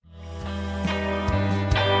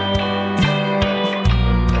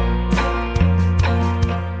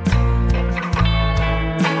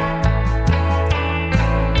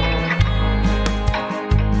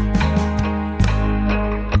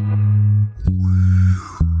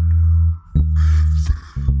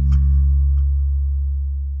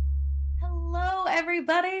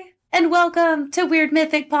and welcome to Weird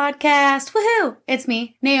Mythic Podcast. Woohoo! It's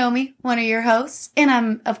me, Naomi, one of your hosts, and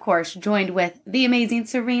I'm, of course, joined with the amazing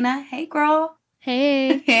Serena. Hey, girl.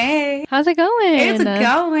 Hey. Hey. How's it going? It's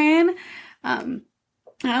going.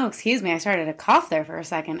 Oh, excuse me. I started to cough there for a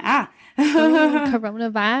second.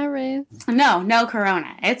 Coronavirus. No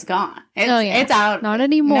corona. It's gone. It's out. Not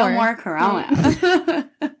anymore. No more corona.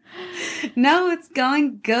 No, it's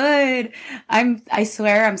going good. I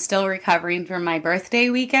swear I'm still recovering from my birthday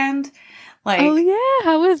weekend. Oh yeah,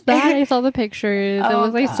 how was that? I saw the pictures. It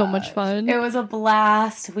was so much fun. It was a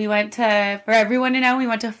blast. We went to, for everyone to know, we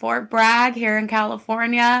went to Fort Bragg here in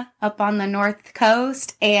California, up on the North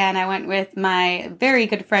Coast, and I went with my very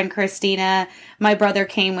good friend Christina. My brother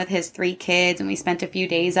came with his 3 kids, and we spent a few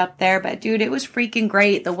days up there, but dude, it was freaking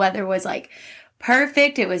great. The weather was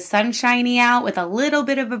perfect. It was sunshiny out with a little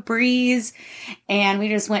bit of a breeze, and we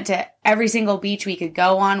just went to every single beach we could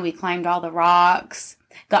go on. We climbed all the rocks.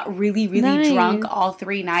 Got really, really nice. drunk all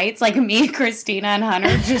 3 nights. Me, Christina, and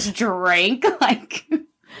Hunter just drank.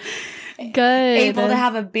 Good. Able to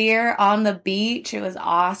have a beer on the beach. It was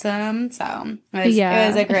awesome. So it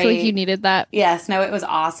was a great. I feel like you needed that. Yes, no, it was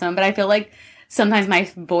awesome. But I feel like sometimes my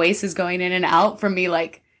voice is going in and out from me,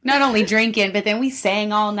 not only drinking, but then we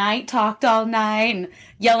sang all night, talked all night, and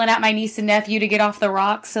yelling at my niece and nephew to get off the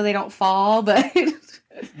rocks so they don't fall. But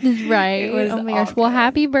right. Oh my gosh. Well,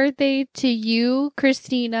 happy birthday to you,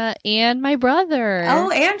 Christina, and my brother. Oh,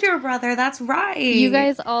 and your brother. That's right. You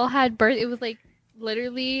guys all had It was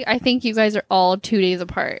literally, I think you guys are all 2 days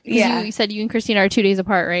apart. Yeah. You said you and Christina are 2 days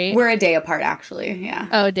apart, right? We're a day apart, actually. Yeah.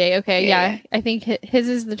 Oh, a day. Okay. Yeah. I think his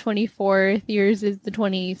is the 24th. Yours is the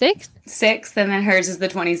 26th. 6th, and then hers is the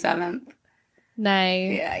 27th.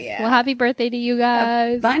 Nice. Yeah. Well, happy birthday to you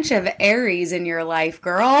guys. A bunch of Aries in your life,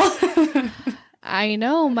 girl. I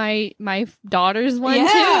know. My daughter's one too.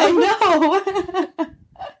 I know.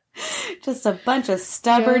 Just a bunch of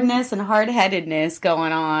stubbornness and hard-headedness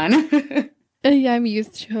going on. Yeah, I'm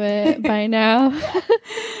used to it by now.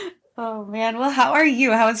 Oh, man. Well, how are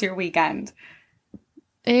you? How was your weekend?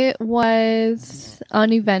 It was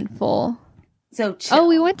uneventful. So chill. Oh,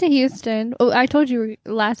 we went to Houston. Oh, I told you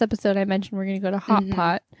last episode I mentioned we're going to go to Hot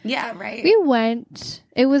Pot. Yeah, right. We went.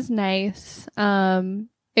 It was nice.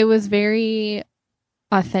 It was very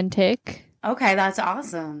authentic. Okay, that's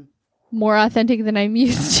awesome. More authentic than I'm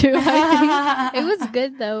used to, I think. It was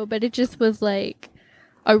good, though, but it just was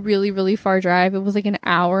a really, really far drive. It was an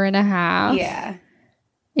hour and a half. Yeah.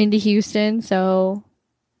 Into Houston, so.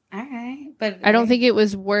 All right. But I don't think it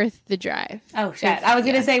was worth the drive. Oh, shit. I was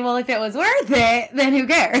going to say, well, if it was worth it, then who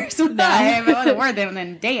cares? If it wasn't worth it,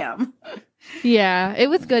 then damn. Yeah, it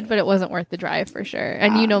was good, but it wasn't worth the drive for sure.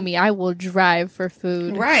 And you know me, I will drive for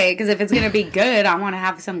food. Right, because if it's going to be good, I want to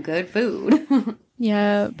have some good food.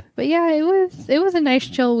 Yep. But yeah, it was a nice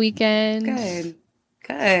chill weekend. Good.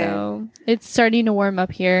 So it's starting to warm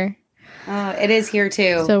up here. It is here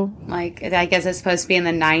too. So I guess it's supposed to be in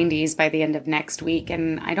the 90s by the end of next week,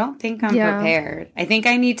 and I don't think I'm prepared. I think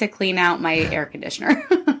I need to clean out my air conditioner.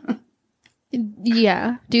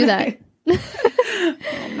 Yeah, do that.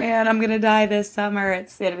 Oh man, I'm gonna die this summer.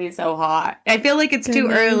 It's gonna be so hot. I feel like it's too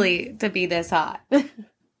early to be this hot.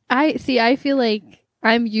 I feel like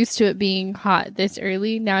I'm used to it being hot this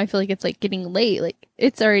early. Now I feel like it's getting late.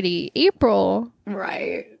 It's already April.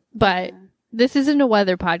 Right. But this isn't a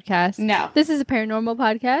weather podcast. No. This is a paranormal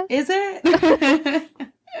podcast. Is it?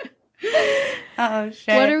 Oh,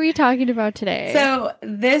 shit. What are we talking about today? So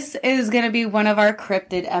this is going to be one of our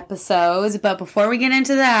cryptid episodes. But before we get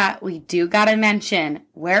into that, we do got to mention,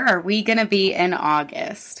 where are we going to be in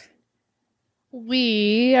August?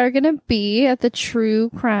 We are going to be at the True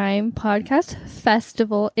Crime Podcast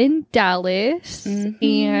Festival in Dallas. Mm-hmm.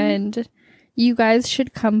 And you guys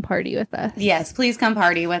should come party with us. Yes, please come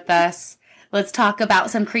party with us. Let's talk about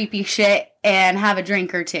some creepy shit and have a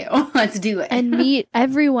drink or two. Let's do it. And meet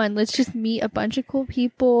everyone. Let's just meet a bunch of cool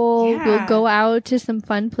people. Yeah. We'll go out to some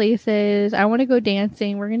fun places. I want to go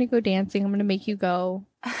dancing. We're going to go dancing. I'm going to make you go.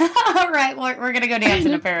 All right. Well, we're going to go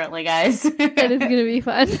dancing apparently, guys. That is going to be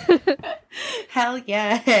fun. Hell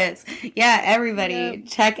yes. Yeah, everybody,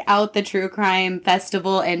 check out the True Crime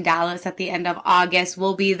Festival in Dallas at the end of August.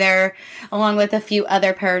 We'll be there along with a few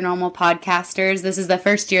other paranormal podcasters. This is the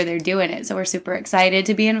first year they're doing it, so we're super excited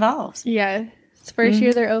to be involved. Yeah. It's first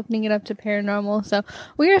year they're opening it up to paranormal, so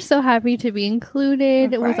we are so happy to be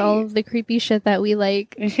included with all of the creepy shit that we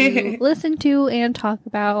like to listen to and talk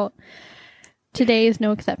about. Today is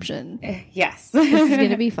no exception. Yes. This is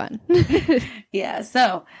going to be fun. Yeah,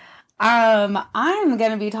 so I'm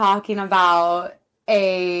going to be talking about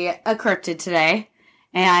a cryptid today,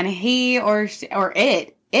 and he or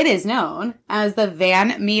it it is known as the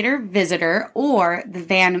Van Meter Visitor or the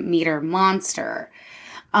Van Meter Monster.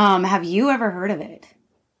 Have you ever heard of it?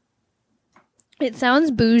 It sounds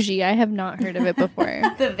bougie. I have not heard of it before.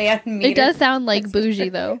 The Van Meter. It does sound like bougie,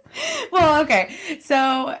 though. Well, okay.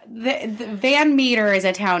 So the Van Meter is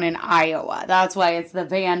a town in Iowa. That's why it's the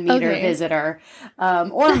Van Meter Visitor.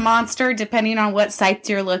 Or Monster, depending on what sites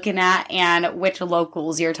you're looking at and which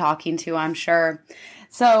locals you're talking to, I'm sure.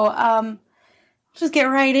 So just get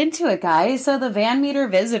right into it, guys. So the Van Meter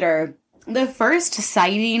Visitor, the first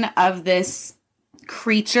sighting of this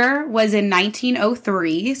creature was in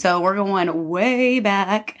 1903, so we're going way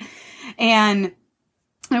back, and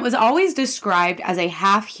it was always described as a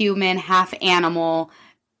half human, half animal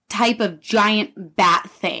type of giant bat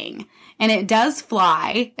thing. And it does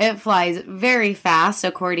fly. It flies very fast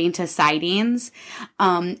according to sightings.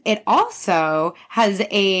 It also has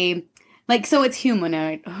so it's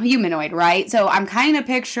humanoid, right? So I'm kind of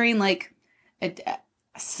picturing like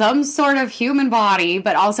some sort of human body,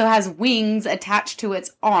 but also has wings attached to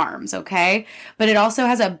its arms, okay? But it also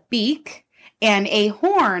has a beak and a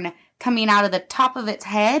horn coming out of the top of its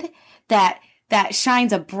head that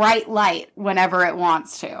shines a bright light whenever it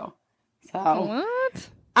wants to. So what?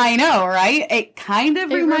 I know, right? It kind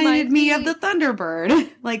of reminded me of the Thunderbird,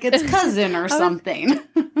 like its cousin or something.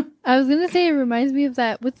 I was gonna say it reminds me of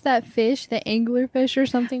that. What's that fish? The anglerfish or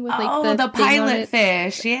something with like the pilot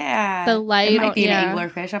fish. Yeah, the light. It might be an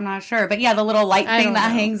anglerfish. I'm not sure, but yeah, the little light thing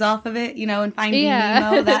that hangs off of it. You know, in Finding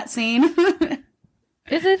Nemo, that scene.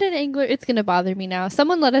 Is it an angler? It's gonna bother me now.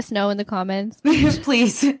 Someone let us know in the comments.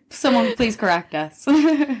 Please, someone please correct us.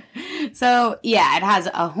 So yeah, it has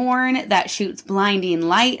a horn that shoots blinding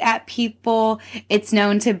light at people. It's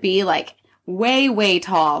known to be like way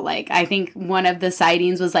tall. Like I think one of the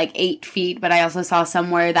sightings was like 8 feet, but I also saw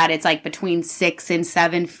somewhere that it's like between 6 and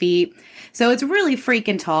 7 feet. So it's really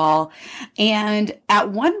freaking tall. And at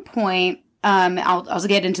one point, I'll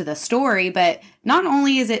get into the story, but not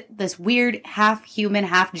only is it this weird half human,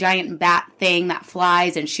 half giant bat thing that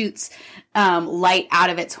flies and shoots light out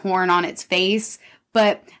of its horn on its face,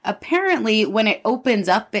 but apparently when it opens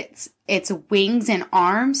up its wings and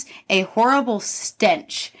arms, a horrible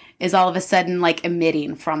stench is all of a sudden like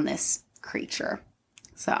emitting from this creature.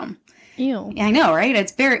 So, ew. I know, right?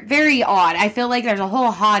 It's very, very odd. I feel like there's a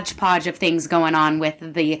whole hodgepodge of things going on with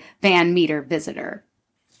the Van Meter Visitor.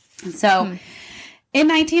 So, in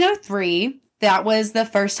 1903, that was the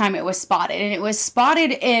first time it was spotted, and it was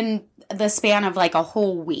spotted in the span of like a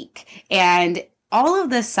whole week. And all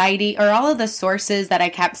of the sources that I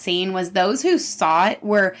kept seeing was those who saw it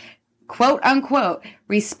were quote unquote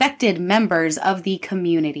respected members of the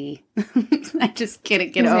community. I just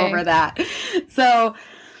couldn't get over that. So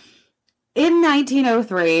in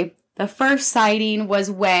 1903, the first sighting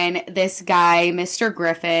was when this guy, Mr.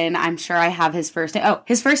 Griffin, I'm sure I have his first name. Oh,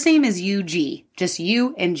 his first name is UG, just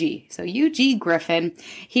U and G. So UG Griffin,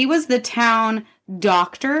 he was the town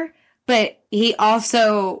doctor, but he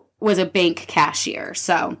also was a bank cashier.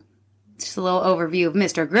 So just a little overview of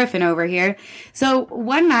Mr. Griffin over here. So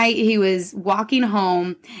one night he was walking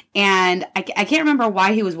home, and I can't remember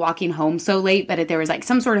why he was walking home so late, but there was like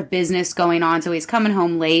some sort of business going on. So he's coming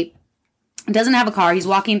home late. Doesn't have a car. He's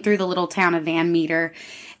walking through the little town of Van Meter,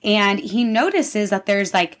 and he notices that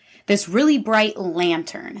there's like this really bright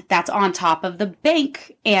lantern that's on top of the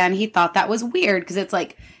bank. And he thought that was weird because it's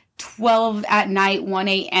like 12 at night, 1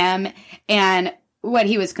 a.m. And what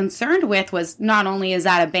he was concerned with was not only is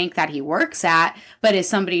that a bank that he works at, but is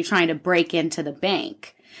somebody trying to break into the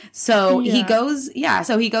bank. So he goes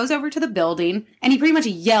over to the building, and he pretty much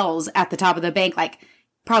yells at the top of the bank, like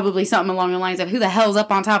probably something along the lines of, "Who the hell's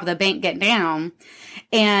up on top of the bank? Get down."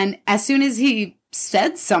 And as soon as he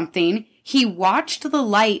said something, he watched the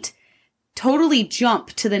light totally jump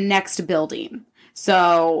to the next building.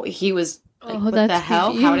 So he was like, what the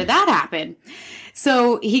hell? How did that happen?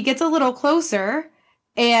 So he gets a little closer,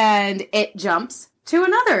 and it jumps to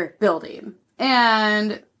another building.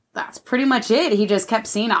 And that's pretty much it. He just kept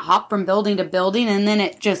seeing it hop from building to building, and then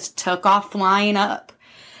it just took off flying up.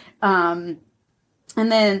 And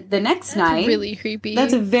then the next night, really creepy.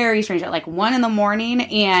 That's very strange. At like 1 a.m,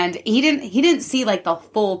 and he didn't see like the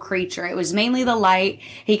full creature. It was mainly the light.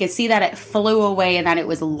 He could see that it flew away and that it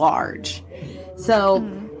was large. So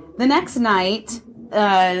the next night,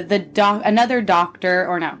 another doctor,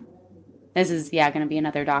 or no, this is going to be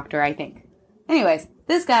another doctor, I think. Anyways,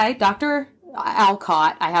 this guy, Dr.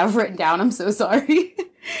 Alcott, I have written down. I'm so sorry.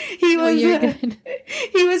 He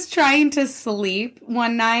was trying to sleep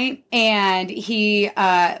one night, and he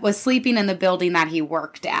was sleeping in the building that he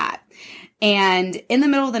worked at. And in the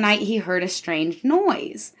middle of the night, he heard a strange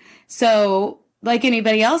noise. So like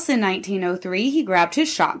anybody else in 1903, he grabbed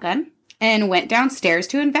his shotgun and went downstairs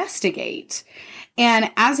to investigate.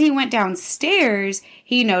 And as he went downstairs,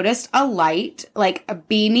 he noticed a light like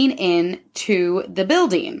beaming into the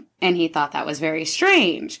building. And he thought that was very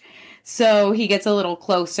strange. So he gets a little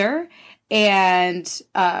closer and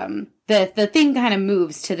the thing kind of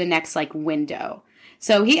moves to the next like window.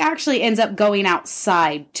 So he actually ends up going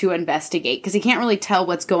outside to investigate because he can't really tell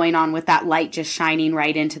what's going on with that light just shining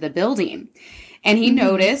right into the building. And he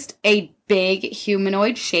noticed a big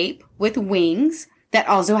humanoid shape with wings that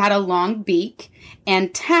also had a long beak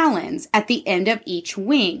and talons at the end of each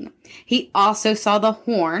wing. He also saw the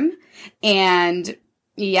horn and,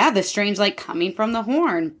 the strange light coming from the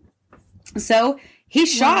horn. So he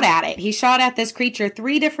shot at it. He shot at this creature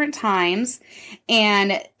 3 different times,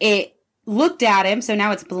 and it looked at him, so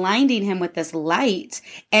now it's blinding him with this light,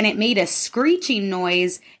 and it made a screeching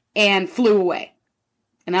noise and flew away.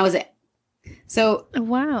 And that was it. So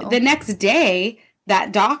the next day,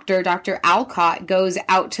 that doctor, Dr. Alcott, goes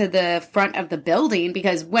out to the front of the building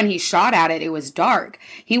because when he shot at it, it was dark.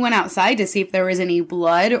 He went outside to see if there was any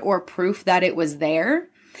blood or proof that it was there.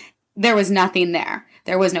 There was nothing there.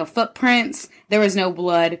 There was no footprints. There was no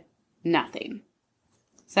blood. Nothing.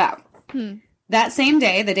 So, that same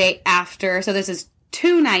day, the day after, so this is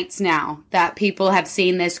 2 nights now that people have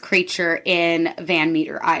seen this creature in Van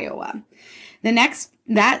Meter, Iowa.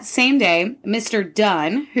 That same day, Mr.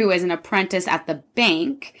 Dunn, who is an apprentice at the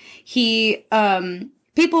bank, he,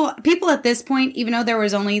 people at this point, even though there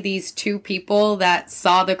was only these 2 people that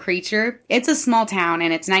saw the creature, it's a small town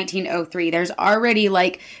and it's 1903. There's already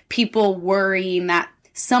like people worrying that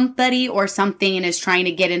somebody or something is trying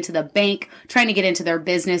to get into the bank, trying to get into their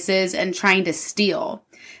businesses and trying to steal.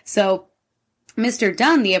 So Mr.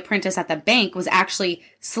 Dunn, the apprentice at the bank, was actually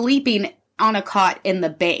sleeping on a cot in the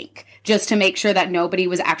bank just to make sure that nobody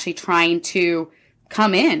was actually trying to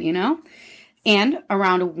come in, And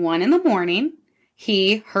around 1 a.m,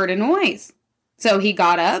 he heard a noise. So he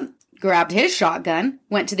got up, grabbed his shotgun,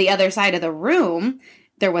 went to the other side of the room.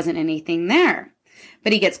 There wasn't anything there.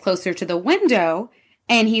 But he gets closer to the window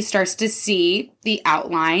and he starts to see the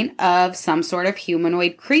outline of some sort of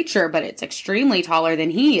humanoid creature, but it's extremely taller than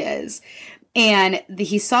he is. And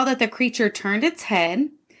he saw that the creature turned its head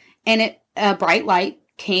and a bright light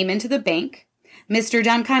came into the bank. Mr.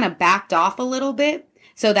 Dunn kind of backed off a little bit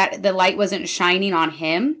so that the light wasn't shining on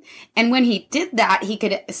him. And when he did that, he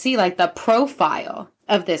could see like the profile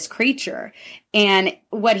of this creature. And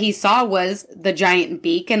what he saw was the giant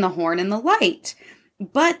beak and the horn and the light.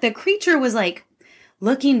 But the creature was like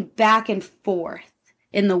looking back and forth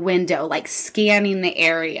in the window, like scanning the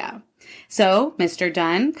area. So Mr.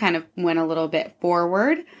 Dunn kind of went a little bit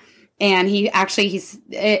forward. And he's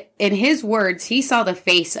in his words, he saw the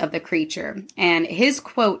face of the creature. And his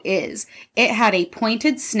quote is, "It had a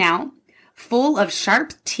pointed snout, full of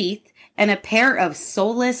sharp teeth, and a pair of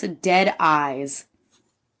soulless dead eyes."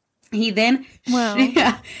 He then,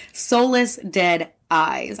 soulless dead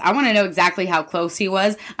eyes. I want to know exactly how close he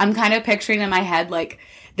was. I'm kind of picturing in my head like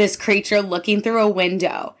this creature looking through a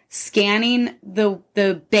window, scanning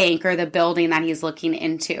the bank or the building that he's looking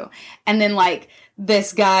into. And then like,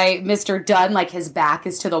 this guy, Mr. Dunn, like his back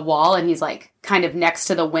is to the wall and he's like kind of next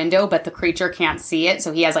to the window, but the creature can't see it.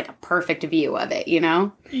 So he has like a perfect view of it,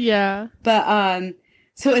 Yeah. But,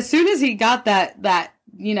 so as soon as he got that,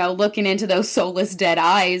 looking into those soulless dead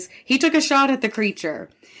eyes, he took a shot at the creature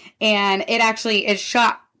and it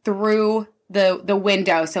shot through the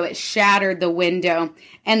window. So it shattered the window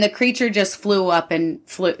and the creature just flew up and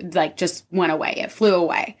just went away. It flew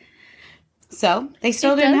away. So they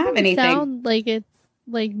still didn't have anything. It doesn't sound like it's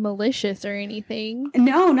like malicious or anything.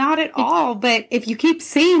 No, not at all. But if you keep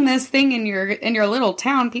seeing this thing in your little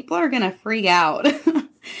town, people are gonna freak out.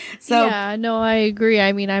 So yeah, no, I agree.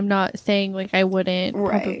 I mean, I'm not saying like I wouldn't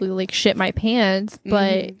probably like shit my pants,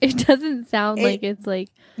 but it doesn't sound like it's like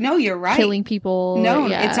no, you're right, killing people. No,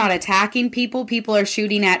 it's not attacking people. People are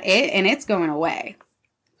shooting at it, and it's going away.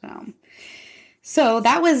 So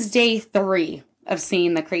that was day 3 of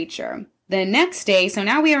seeing the creature. The next day, so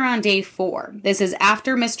now we are on day 4. This is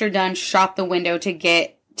after Mr. Dunn shot the window to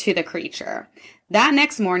get to the creature. That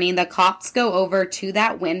next morning, the cops go over to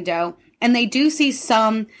that window, and they do see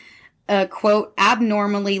some, quote,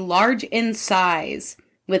 abnormally large in size,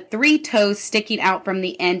 with 3 toes sticking out from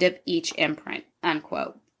the end of each imprint,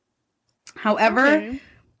 unquote. However,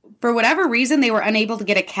 for whatever reason, they were unable to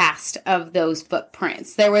get a cast of those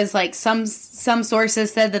footprints. There was like some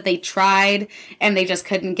sources said that they tried and they just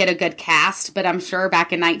couldn't get a good cast. But I'm sure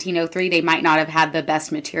back in 1903, they might not have had the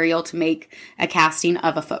best material to make a casting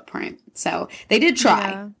of a footprint. So they did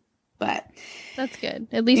try, but That's good.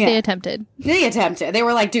 At least they attempted. They attempted. They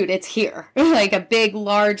were like, dude, it's here. Like a big,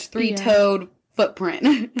 large, three-toed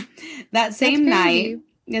footprint. That same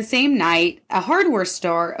night, a hardware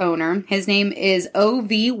store owner, his name is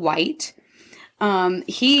O.V. White,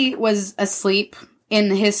 he was asleep in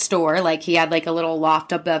his store. Like, he had like a little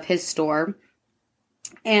loft above his store.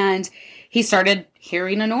 And he started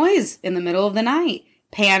hearing a noise in the middle of the night.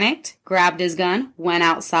 Panicked, grabbed his gun, went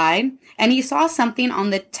outside, and he saw something on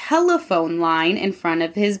the telephone line in front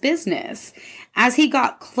of his business. As he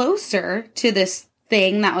got closer to this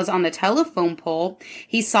thing that was on the telephone pole,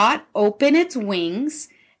 he saw it open its wings,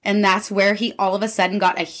 and that's where he all of a sudden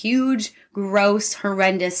got a huge, gross,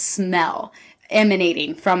 horrendous smell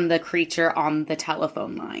emanating from the creature on the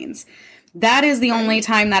telephone lines. That is the only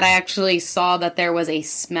time that I actually saw that there was a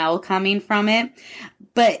smell coming from it.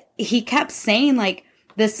 But he kept saying, like,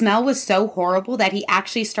 the smell was so horrible that he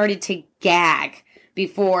actually started to gag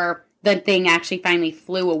before the thing actually finally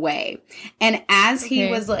flew away. And as he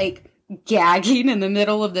was, like, gagging in the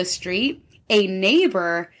middle of the street, a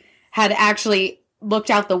neighbor had actually looked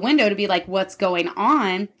out the window to be like, what's going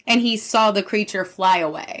on? And he saw the creature fly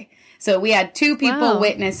away. So we had two people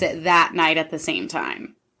witness it that night at the same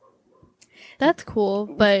time. That's cool,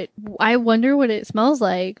 but I wonder what it smells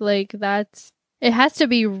like. Like, it has to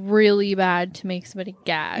be really bad to make somebody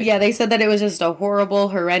gag. Yeah, they said that it was just a horrible,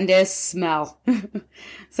 horrendous smell.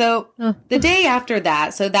 So the day after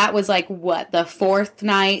that, so that was like, the fourth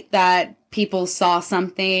night that people saw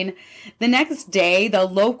something. The next day, the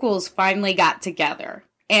locals finally got together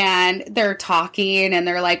and they're talking and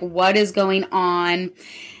they're like, what is going on?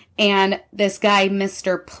 And this guy,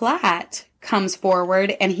 Mr. Platt, comes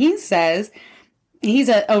forward and he says, he's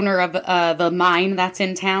an owner of the mine that's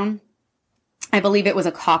in town. I believe it was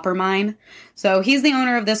a copper mine. So he's the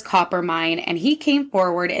owner of this copper mine, and he came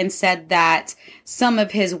forward and said that some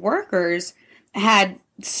of his workers had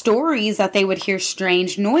stories that they would hear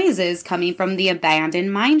strange noises coming from the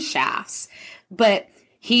abandoned mine shafts. But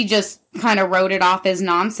he just kind of wrote it off as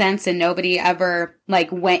nonsense, and nobody ever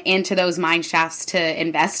went into those mine shafts to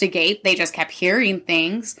investigate. They just kept hearing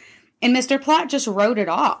things, and Mr. Platt just wrote it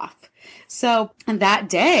off. So that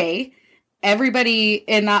day, everybody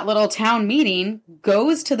in that little town meeting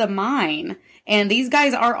goes to the mine, and these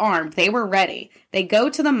guys are armed. They were ready. They go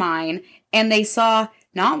to the mine, and they saw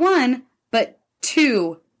not one, but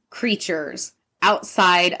two creatures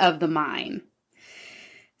outside of the mine.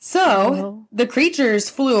 So the creatures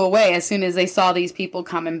flew away as soon as they saw these people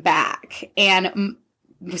coming back. And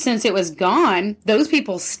since it was gone, those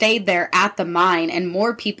people stayed there at the mine, and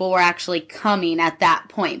more people were actually coming at that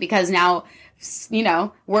point because now,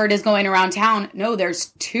 word is going around town. No,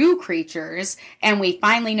 there's two creatures, and we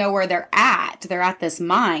finally know where they're at. They're at this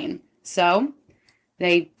mine. So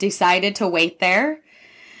they decided to wait there.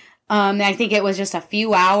 I think it was just a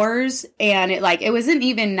few hours, and it wasn't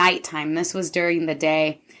even nighttime. This was during the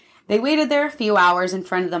day. They waited there a few hours in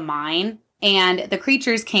front of the mine, and the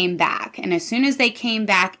creatures came back. And as soon as they came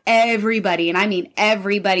back, everybody, and I mean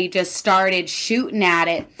everybody, just started shooting at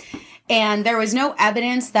it. And there was no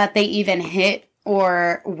evidence that they even hit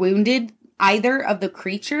or wounded either of the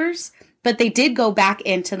creatures, but they did go back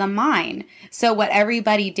into the mine. So what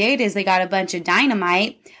everybody did is they got a bunch of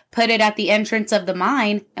dynamite, put it at the entrance of the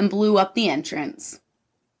mine, and blew up the entrance.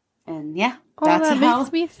 And yeah, that's that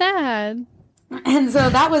makes me sad. And so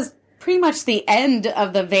that was pretty much the end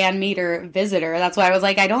of the Van Meter visitor. That's why I was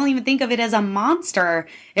like, I don't even think of it as a monster.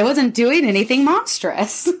 It wasn't doing anything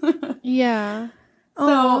monstrous. Yeah.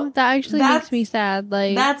 So that actually makes me sad.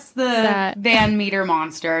 That's the Van Meter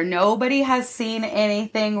monster. Nobody has seen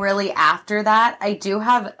anything really after that. I do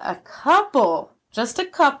have just a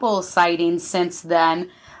couple sightings since then.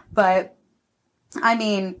 But, I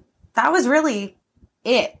mean, that was really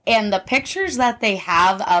it. And the pictures that they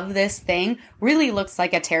have of this thing really looks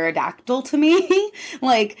like a pterodactyl to me.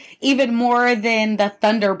 Even more than the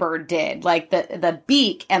Thunderbird did. The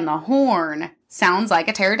beak and the horn sounds like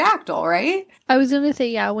a pterodactyl, right? I was going to say,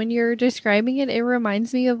 yeah, when you're describing it, it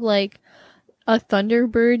reminds me of a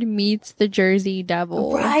Thunderbird meets the Jersey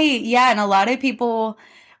Devil. Right, yeah, and a lot of people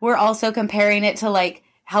were also comparing it to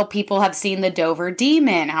how people have seen the Dover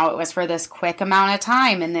Demon, how it was for this quick amount of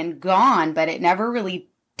time and then gone, but it never really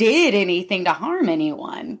did anything to harm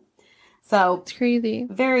anyone. So it's crazy.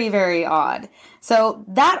 Very, very odd. So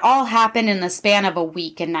that all happened in the span of a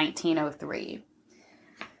week in 1903.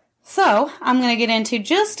 So I'm going to get into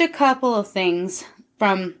just a couple of things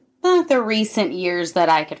from the recent years that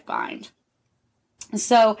I could find.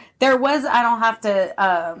 So there was,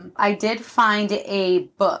 I did find a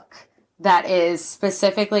book that is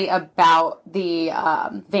specifically about the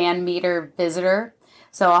Van Meter visitor.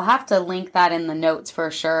 So I'll have to link that in the notes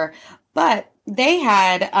for sure. But they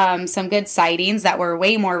had some good sightings that were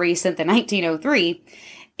way more recent than 1903.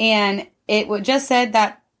 And it just said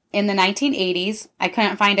that in the 1980s, I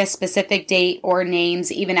couldn't find a specific date or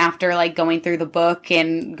names even after like going through the book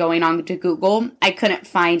and going on to Google. I couldn't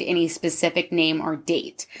find any specific name or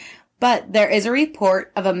date. But there is a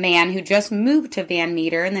report of a man who just moved to Van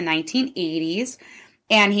Meter in the 1980s,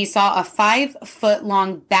 and he saw a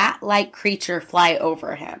 5-foot-long bat-like creature fly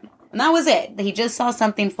over him. And that was it. He just saw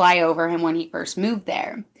something fly over him when he first moved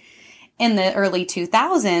there. In the early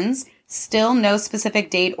 2000s, still no specific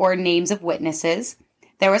date or names of witnesses,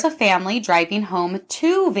 there was a family driving home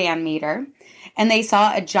to Van Meter, and they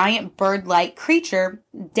saw a giant bird-like creature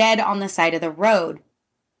dead on the side of the road.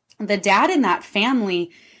 The dad in that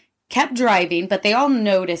family kept driving, but they all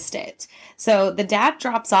noticed it. So the dad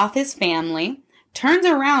drops off his family, turns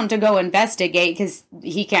around to go investigate because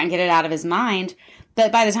he can't get it out of his mind.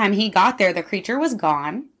 But by the time he got there, the creature was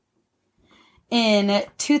gone. In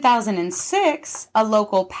 2006, a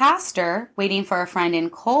local pastor waiting for a friend in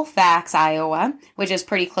Colfax, Iowa, which is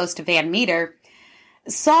pretty close to Van Meter,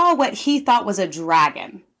 saw what he thought was a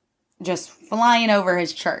dragon just flying over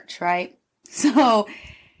his church, right? So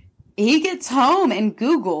he gets home and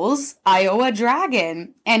Googles Iowa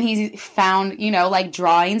dragon, and he found, like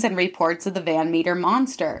drawings and reports of the Van Meter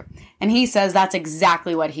monster. And he says that's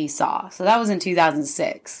exactly what he saw. So that was in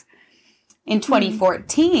 2006. In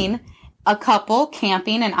 2014, a couple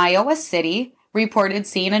camping in Iowa City reported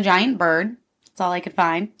seeing a giant bird. That's all I could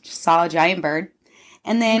find. Just saw a giant bird.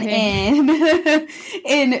 And then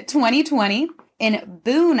in 2020, in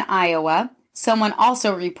Boone, Iowa, someone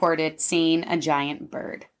also reported seeing a giant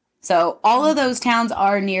bird. So all of those towns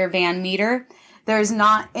are near Van Meter. There's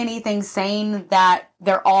not anything saying that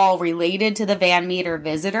they're all related to the Van Meter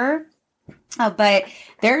visitor, but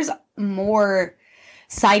there's more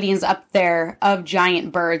sightings up there of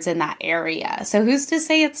giant birds in that area. So who's to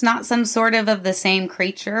say it's not some sort of the same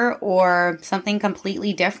creature or something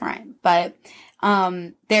completely different? But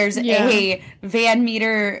there's a Van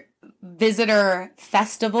Meter visitor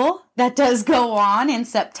festival that does go on in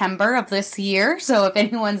September of this year. So if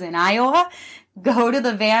anyone's in Iowa, go to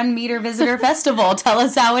the Van Meter Visitor Festival. Tell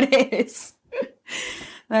us how it is.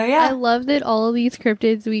 So, yeah. I love that all of these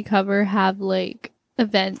cryptids we cover have like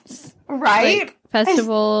events. Right? Like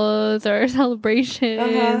festivals or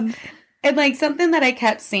celebrations. And like something that I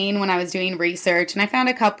kept seeing when I was doing research, and I found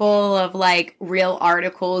a couple of like real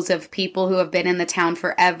articles of people who have been in the town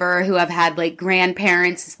forever, who have had like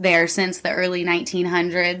grandparents there since the early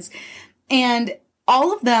 1900s. And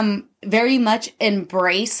all of them very much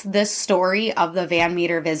embrace this story of the Van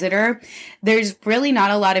Meter visitor. There's really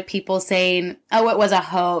not a lot of people saying, oh, it was a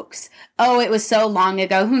hoax. Oh, it was so long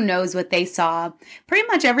ago. Who knows what they saw? Pretty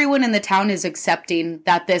much everyone in the town is accepting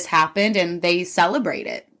that this happened and they celebrate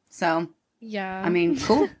it. So, yeah. I mean,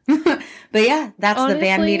 cool. But yeah, that's honestly, the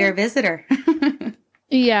Van Meter visitor.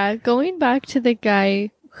 Yeah, going back to the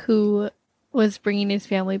guy who was bringing his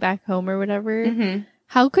family back home or whatever,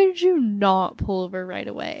 how could you not pull over right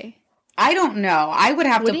away? I don't know. I would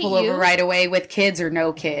have to pull over right away with kids or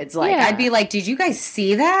no kids. Like, I'd be like, did you guys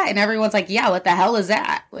see that? And everyone's like, yeah, what the hell is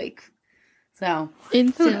that? Like, so.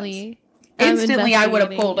 Instantly, I would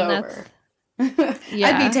have pulled over.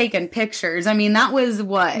 I'd be taking pictures. I mean, that was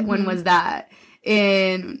what? When was that?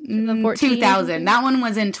 In 2000. That one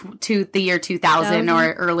was in the year 2000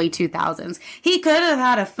 or early 2000s. He could have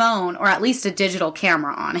had a phone or at least a digital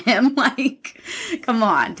camera on him. Like, come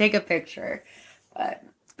on, take a picture. But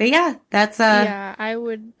yeah, that's yeah, I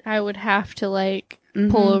would have to like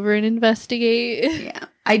pull over and investigate. Yeah.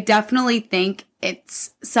 I definitely think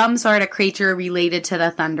it's some sort of creature related to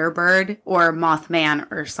the Thunderbird or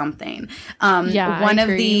Mothman or something.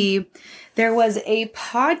 There was a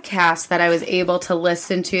podcast that I was able to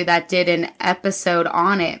listen to that did an episode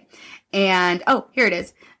on it. And, oh, here it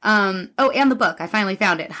is. And the book. I finally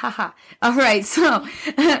found it. Haha. All right. So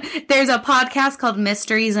there's a podcast called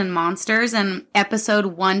Mysteries and Monsters, and episode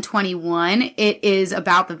 121, it is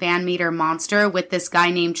about the Van Meter monster with this guy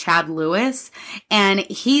named Chad Lewis. And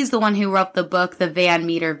he's the one who wrote the book, The Van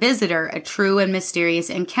Meter Visitor, A True and Mysterious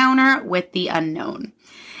Encounter with the Unknown.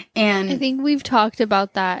 And I think we've talked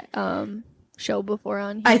about that show before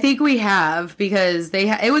on here. I think we have, because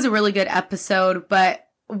it was a really good episode, but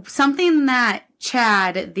something that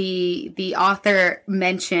Chad, the author,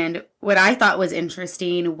 mentioned, what I thought was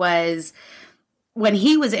interesting was when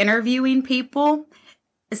he was interviewing people,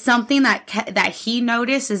 something that he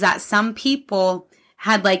noticed is that some people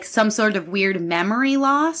had like some sort of weird memory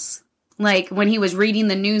loss. like when he was reading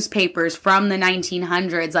the newspapers from the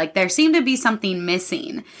 1900s, like there seemed to be something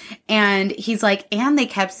missing. And he's like, and they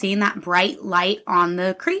kept seeing that bright light on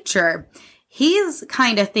the creature. He's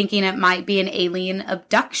kind of thinking it might be an alien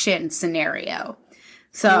abduction scenario.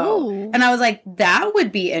 So, Ooh. and I was like, that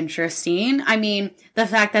would be interesting. I mean, the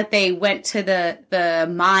fact that they went to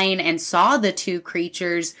the mine and saw the two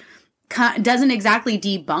creatures doesn't exactly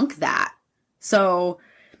debunk that. So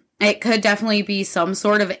it could definitely be some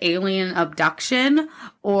sort of alien abduction,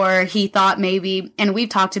 or he thought maybe, and we've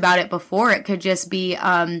talked about it before, it could just be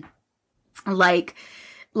like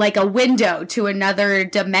a window to another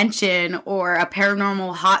dimension or a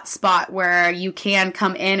paranormal hotspot where you can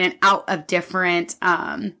come in and out of different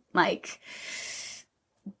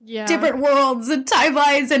different worlds and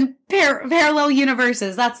timelines and parallel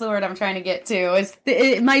universes. That's the word I'm trying to get to.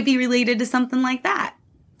 It might be related to something like that.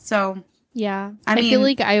 So yeah, I mean, feel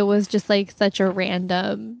like Iowa's just like such a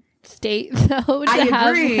random state, though. I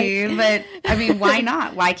agree, but I mean, why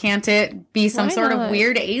not? Why can't it be some sort of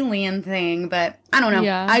weird alien thing? But I don't know.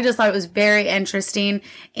 Yeah. I just thought it was very interesting,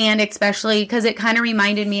 and especially because it kind of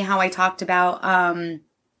reminded me how I talked about.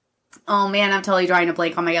 Oh man, I'm totally drawing a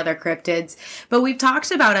blank on my other cryptids. But we've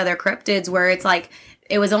talked about other cryptids where it's like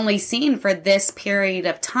it was only seen for this period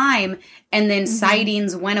of time, and then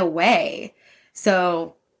sightings went away.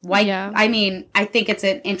 So. Why? Yeah. I mean, I think it's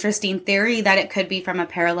an interesting theory that it could be from a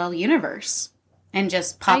parallel universe and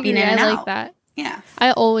just popping in and out. I like that. Yeah. I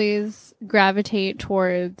always gravitate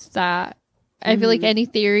towards that. I feel like any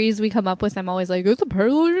theories we come up with, I'm always like, it's a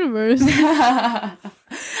parallel universe. Oh,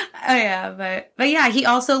 yeah. But yeah, he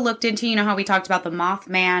also looked into, how we talked about the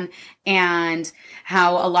Mothman and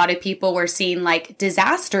how a lot of people were seeing like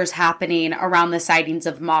disasters happening around the sightings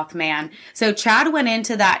of Mothman. So Chad went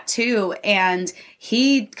into that too, and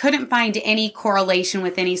he couldn't find any correlation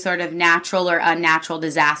with any sort of natural or unnatural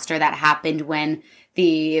disaster that happened when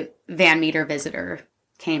the Van Meter visitor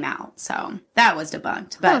came out. So that was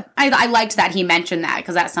debunked. But I liked that he mentioned that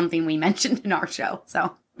because that's something we mentioned in our show.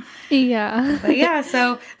 So yeah. But yeah,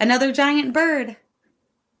 so another giant bird.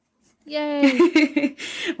 Yay.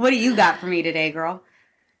 What do you got for me today, girl?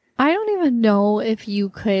 I don't even know if you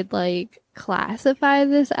could like classify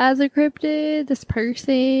this as a cryptid, this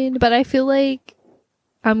person, but I feel like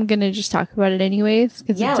I'm gonna just talk about it anyways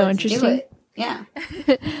because it's so interesting. Do it. Yeah.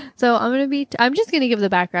 So I'm just gonna give the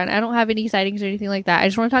background. I don't have any sightings or anything like that. I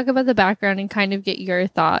just want to talk about the background and kind of get your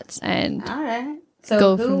thoughts and all right. So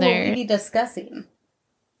go who from there. Will we be discussing?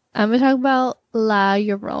 I'm gonna talk about La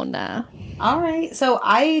Llorona. All right. So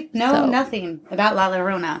I know nothing about La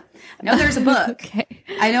Llorona. I know there's a book. Okay.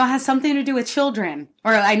 I know it has something to do with children,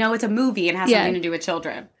 or I know it's a movie and has something to do with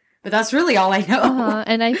children. But that's really all I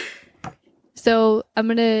know. So I'm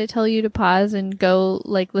going to tell you to pause and go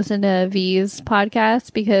like listen to V's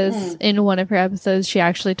podcast because in one of her episodes, she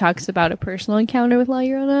actually talks about a personal encounter with La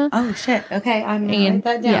Llorona. Oh, shit. Okay. I'm going to write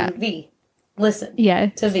that down. Yeah. V. Listen. Yeah.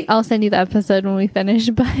 To V. I'll send you the episode when we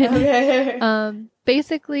finish. But okay.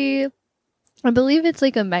 Basically, I believe it's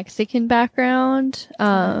like a Mexican background.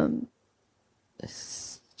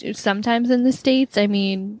 Sometimes in the States. I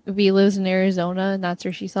mean, V lives in Arizona and that's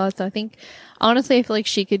where she saw it. So I think, honestly, I feel like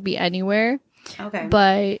she could be anywhere. Okay.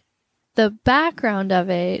 But the background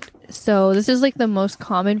of it, so this is like the most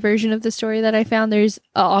common version of the story that I found. There's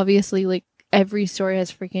obviously like every story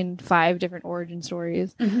has freaking 5 different origin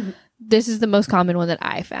stories. Mm-hmm. This is the most common one that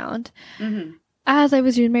I found as I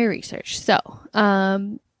was doing my research. So,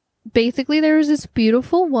 basically there was this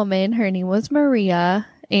beautiful woman. Her name was Maria.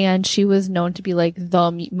 And she was known to be like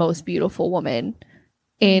the most beautiful woman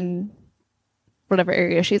in whatever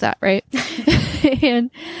area she's at, right?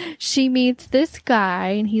 And she meets this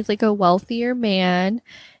guy and he's like a wealthier man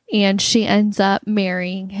and she ends up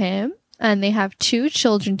marrying him and they have 2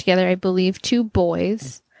 children together, I believe 2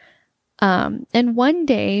 boys. And one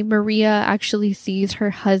day Maria actually sees her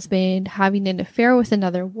husband having an affair with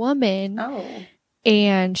another woman. Oh.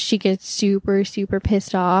 And she gets super, super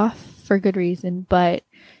pissed off for good reason, but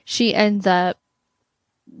she ends up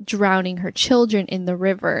drowning her children in the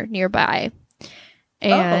river nearby.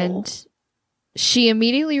 And she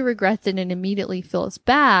immediately regrets it and immediately feels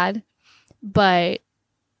bad. But,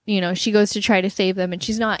 she goes to try to save them and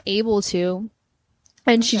she's not able to.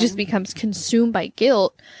 And she just becomes consumed by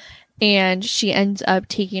guilt. And she ends up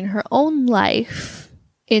taking her own life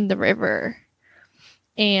in the river.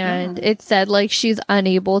 And it said like she's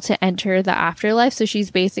unable to enter the afterlife. So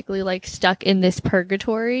she's basically like stuck in this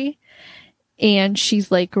purgatory. And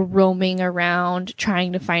she's like roaming around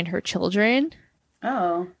trying to find her children.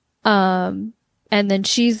 Oh. And then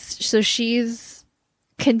she's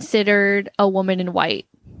considered a woman in white.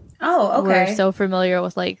 Oh, okay. We're so familiar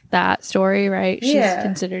with like that story, right? Yeah. She's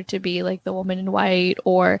considered to be like the woman in white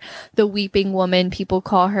or the weeping woman, people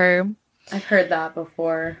call her. I've heard that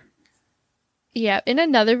before. Yeah, in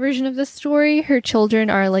another version of the story, her children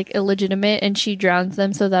are like illegitimate and she drowns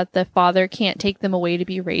them so that the father can't take them away to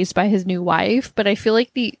be raised by his new wife. But I feel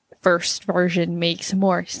like the first version makes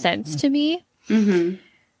more sense to me. Mm-hmm.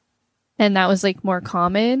 And that was like more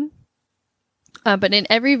common. But in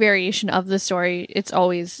every variation of the story, it's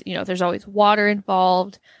always, there's always water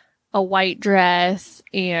involved, a white dress,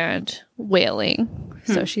 and wailing.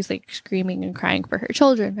 So she's like screaming and crying for her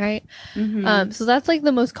children, right? Mm-hmm. So that's like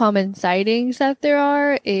the most common sightings that there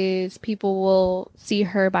are is people will see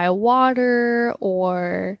her by water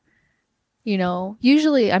or,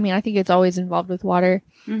 usually, I think it's always involved with water.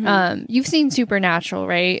 Mm-hmm. You've seen Supernatural,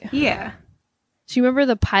 right? Yeah. Do you remember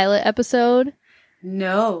the pilot episode?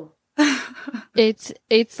 No.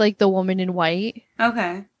 It's like the woman in white.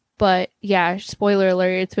 Okay. But yeah, spoiler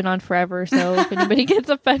alert, it's been on forever. So if anybody gets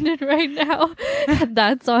offended right now,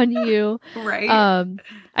 that's on you. Right.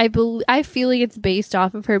 I feel like it's based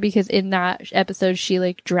off of her because in that episode she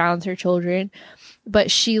like drowns her children,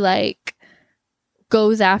 but she like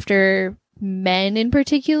goes after men in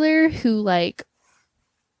particular who like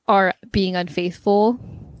are being unfaithful.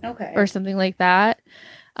 Okay. Or something like that.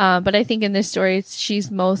 But I think in this story, she's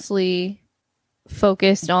mostly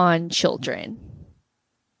focused on children.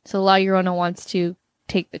 So La Llorona wants to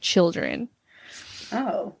take the children.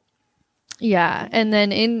 Oh. Yeah. And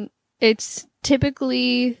then it's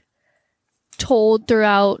typically told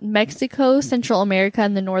throughout Mexico, Central America,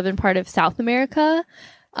 and the northern part of South America.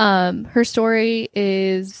 Her story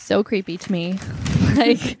is so creepy to me.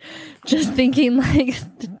 Like, just thinking like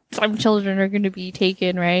some children are going to be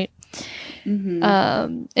taken, right?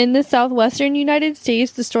 Mm-hmm. In the southwestern United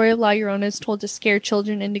States, the story of La Llorona is told to scare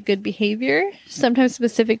children into good behavior, sometimes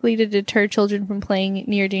specifically to deter children from playing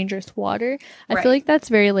near dangerous water. I feel like that's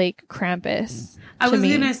very like Krampus. I was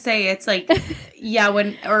gonna say it's like, yeah,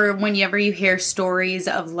 whenever you hear stories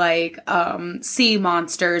of like sea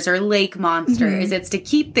monsters or lake monsters, it's to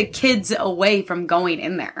keep the kids away from going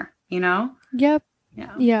in there. Yep.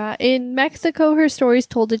 Yeah. In Mexico, her story is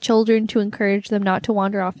told to children to encourage them not to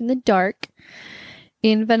wander off in the dark.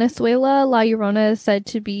 In Venezuela, La Llorona is said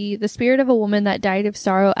to be the spirit of a woman that died of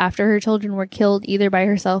sorrow after her children were killed either by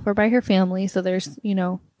herself or by her family. So there's,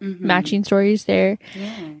 matching stories there.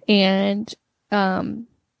 Yeah. And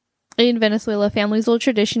in Venezuela, families will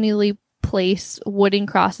traditionally place wooden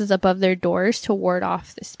crosses above their doors to ward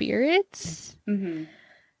off the spirits. Mm-hmm.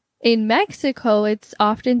 In Mexico, it's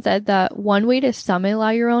often said that one way to summon La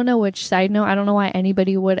Llorona, which, side note, I don't know why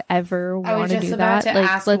anybody would ever want to do that. To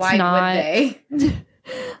ask, let's not.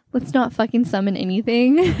 Let's not fucking summon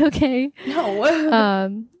anything, okay?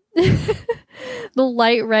 No. The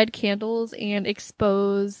light red candles and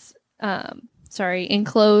enclose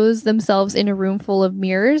themselves in a room full of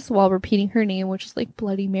mirrors while repeating her name, which is like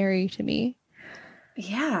Bloody Mary to me.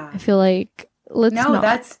 Yeah. I feel like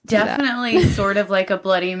that's definitely sort of like a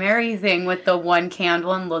Bloody Mary thing with the one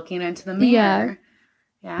candle and looking into the mirror.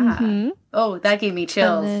 Yeah. Mm-hmm. Oh, that gave me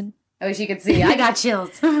chills. I wish you could see. I got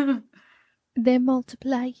chills. They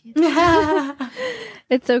multiply.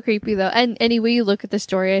 It's so creepy though. And any way you look at the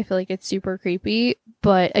story, I feel like it's super creepy.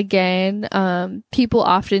 But again, people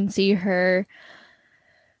often see her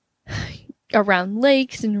around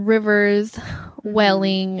lakes and rivers,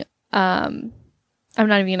 wailing. I'm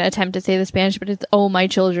not even going to attempt to say the Spanish, but it's "Oh, my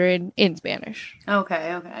children" in Spanish.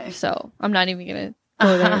 Okay. So I'm not even going to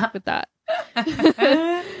go there with that.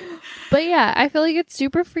 But yeah, I feel like it's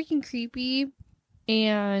super freaking creepy.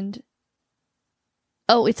 And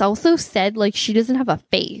it's also said like she doesn't have a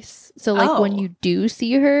face. So like when you do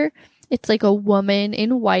see her, it's like a woman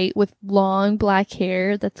in white with long black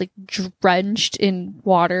hair that's like drenched in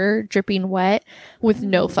water, dripping wet, with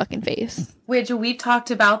no fucking face. Which we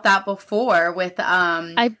talked about that before with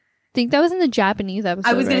I think that was in the Japanese episode.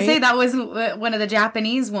 I was going to say that was one of the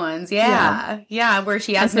Japanese ones. Yeah, where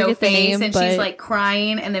she has no face and she's like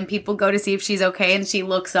crying, and then people go to see if she's okay, and she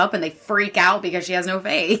looks up and they freak out because she has no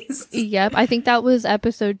face. Yep, I think that was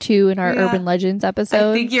episode 2 in our Urban Legends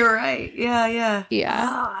episode. I think you're right.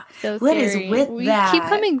 Yeah. So what is with that?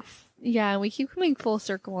 We keep coming full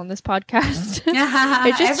circle on this podcast.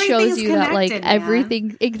 It just shows you that like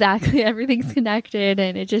everything's connected,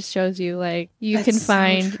 and it just shows you like you can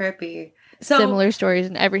find trippy. Similar stories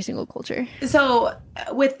in every single culture. So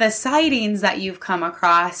with the sightings that you've come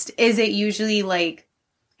across, is it usually like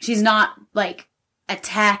she's not like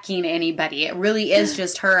attacking anybody? It really is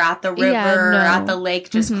just her at the river or at the lake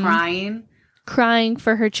just crying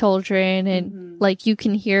for her children, and like you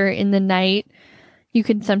can hear in the night you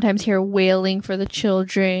can sometimes hear wailing for the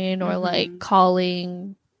children or like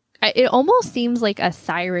calling. It almost seems like a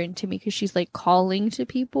siren to me because she's like calling to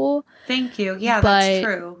people. Thank you. Yeah, that's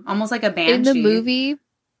true. Almost like a banshee. In the movie,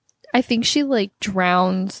 I think she like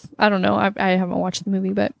drowns. I don't know. I haven't watched the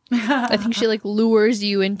movie, but I think she like lures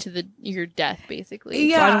you into your death basically.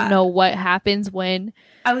 Yeah. So I don't know what happens when.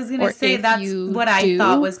 I was going to say that's what I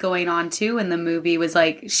thought was going on too in the movie was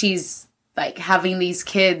like she's like having these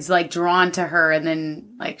kids like drawn to her and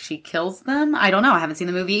then like she kills them. I don't know. I haven't seen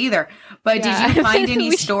the movie either. But did you find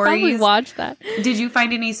any stories? Probably watch that. Did you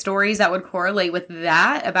find any stories that would correlate with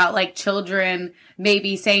that about like children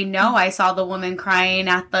maybe saying, no, I saw the woman crying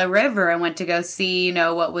at the river and went to go see, you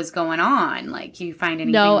know, what was going on? Like, you find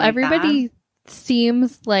anything like everybody that?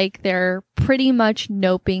 Seems like they're pretty much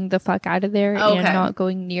noping the fuck out of there and not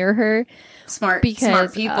going near her. Smart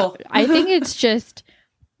people. I think it's just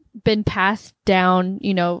been passed down,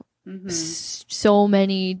 you know, so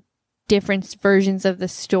many different versions of the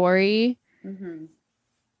story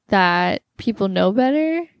that people know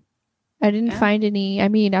better. I didn't find any. I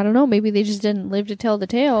mean, I don't know. Maybe they just didn't live to tell the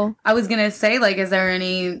tale. I was going to say, like, is there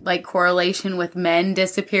any, like, correlation with men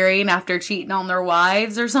disappearing after cheating on their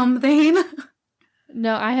wives or something?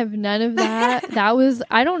 No, I have none of that.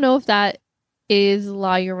 I don't know if that is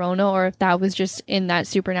La Llorona or if that was just in that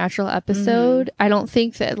supernatural episode. I don't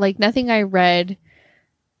think that, like, nothing I read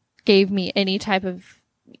gave me any type of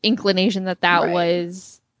inclination that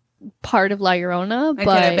was part of La Llorona. It could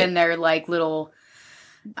have been their, like, little,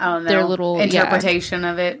 I don't know, their little interpretation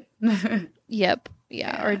of it. Yep.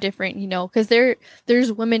 Yeah. Or different, you know, because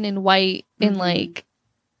there's women in white in, like,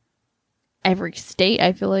 every state.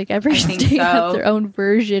 I feel like every state has their own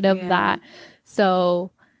version of that.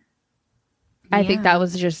 So I think that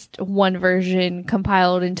was just one version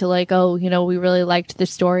compiled into like, oh, you know, we really liked the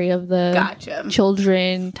story of the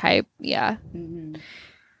children type. Yeah.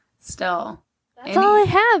 Still. That's all I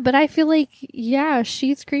have, but I feel like,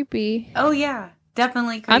 she's creepy. Oh, yeah.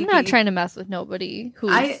 Definitely creepy. I'm not trying to mess with nobody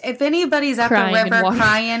who's if anybody's at the river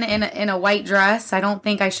crying in a white dress, I don't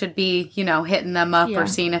think I should be, you know, hitting them up or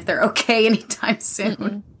seeing if they're okay anytime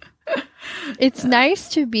soon. It's nice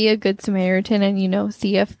to be a good Samaritan and, you know,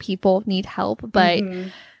 see if people need help, but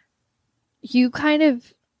you kind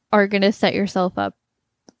of are going to set yourself up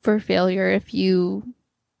for failure if you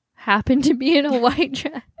happen to be in a white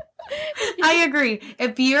dress. I agree.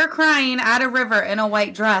 If you're crying at a river in a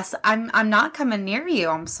white dress, I'm not coming near you.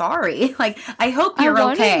 I'm sorry. Like, I hope you're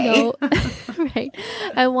okay. Right.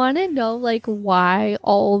 I want to know, like, why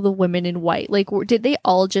all the women in white? Like, did they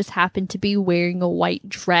all just happen to be wearing a white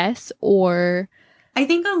dress, or? I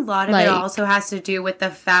think a lot of it also has to do with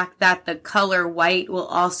the fact that the color white will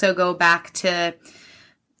also go back to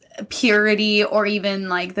purity, or even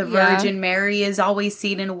like the Virgin Mary is always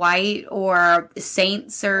seen in white, or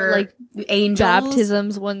saints or like angels.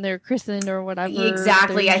 Baptisms when they're christened or whatever.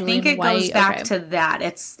 Exactly. I think it goes back to that.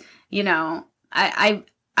 It's, you know,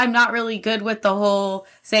 I'm not really good with the whole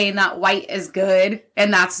saying that white is good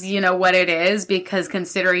and that's, you know, what it is, because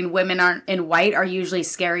considering women in white are usually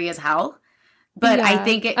scary as hell. But I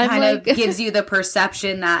think it kind of gives you the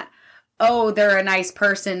perception that, oh, they're a nice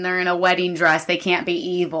person, they're in a wedding dress, they can't be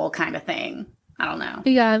evil kind of thing. I don't know.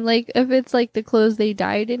 Yeah, I'm like, if it's like the clothes they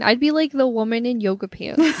died in, I'd be like the woman in yoga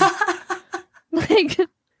pants. Like,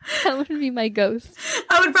 that would be my ghost.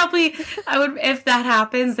 I would, if that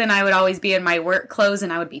happens, then I would always be in my work clothes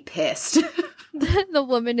and I would be pissed. The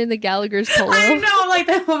woman in the Gallagher's polo. I know, like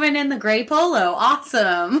the woman in the gray polo.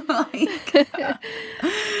 Awesome. Like,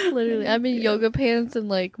 literally, I'm in yoga pants and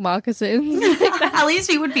like moccasins. At least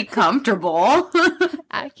you would be comfortable.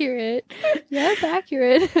 Accurate. Yes,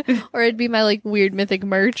 accurate. Or it'd be my like weird mythic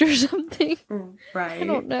merch or something. Right. I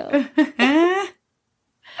don't know.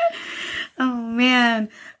 Oh, man.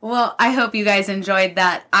 Well, I hope you guys enjoyed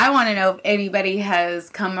that. I want to know if anybody has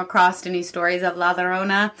come across any stories of La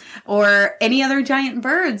Llorona or any other giant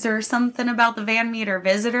birds or something about the Van Meter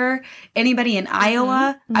visitor. Anybody in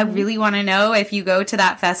Iowa? I really want to know if you go to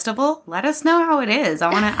that festival. Let us know how it is.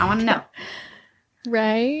 I want to know.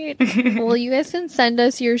 Right. Well, you guys can send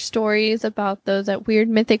us your stories about those at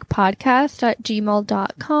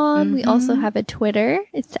weirdmythicpodcast@gmail.com. We also have a Twitter.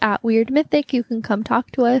 It's at Weird Mythic. You can come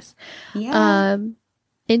talk to us. Yeah.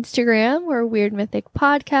 Instagram, we're Weird Mythic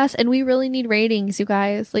Podcast, and we really need ratings, you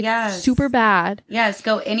guys. Like, super bad. Yes,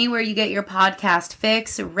 go anywhere you get your podcast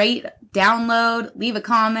fix, rate, download, leave a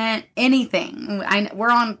comment, anything.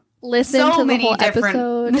 We're on listen to the whole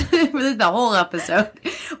episode. The whole episode.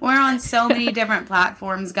 We're on so many different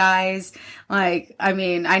platforms, guys. Like, I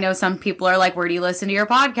mean, I know some people are like, where do you listen to your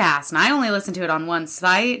podcast? And I only listen to it on one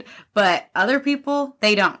site, but other people,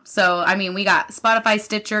 they don't. So, I mean, we got Spotify,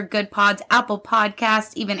 Stitcher, Good Pods, Apple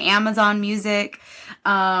Podcasts, even Amazon Music,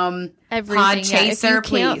 everything. Podchaser.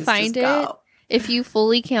 Please find it. Go. If you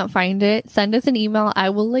fully can't find it, send us an email. I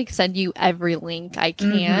will like send you every link I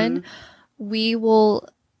can. We will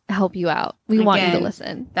help you out. We want you to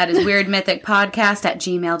listen. That is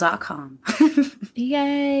weirdmythicpodcast@gmail.com.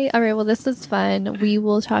 Yay. All right. Well, this was fun. We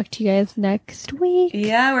will talk to you guys next week.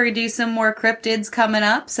 Yeah, we're going to do some more cryptids coming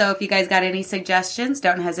up. So if you guys got any suggestions,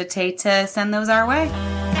 don't hesitate to send those our way.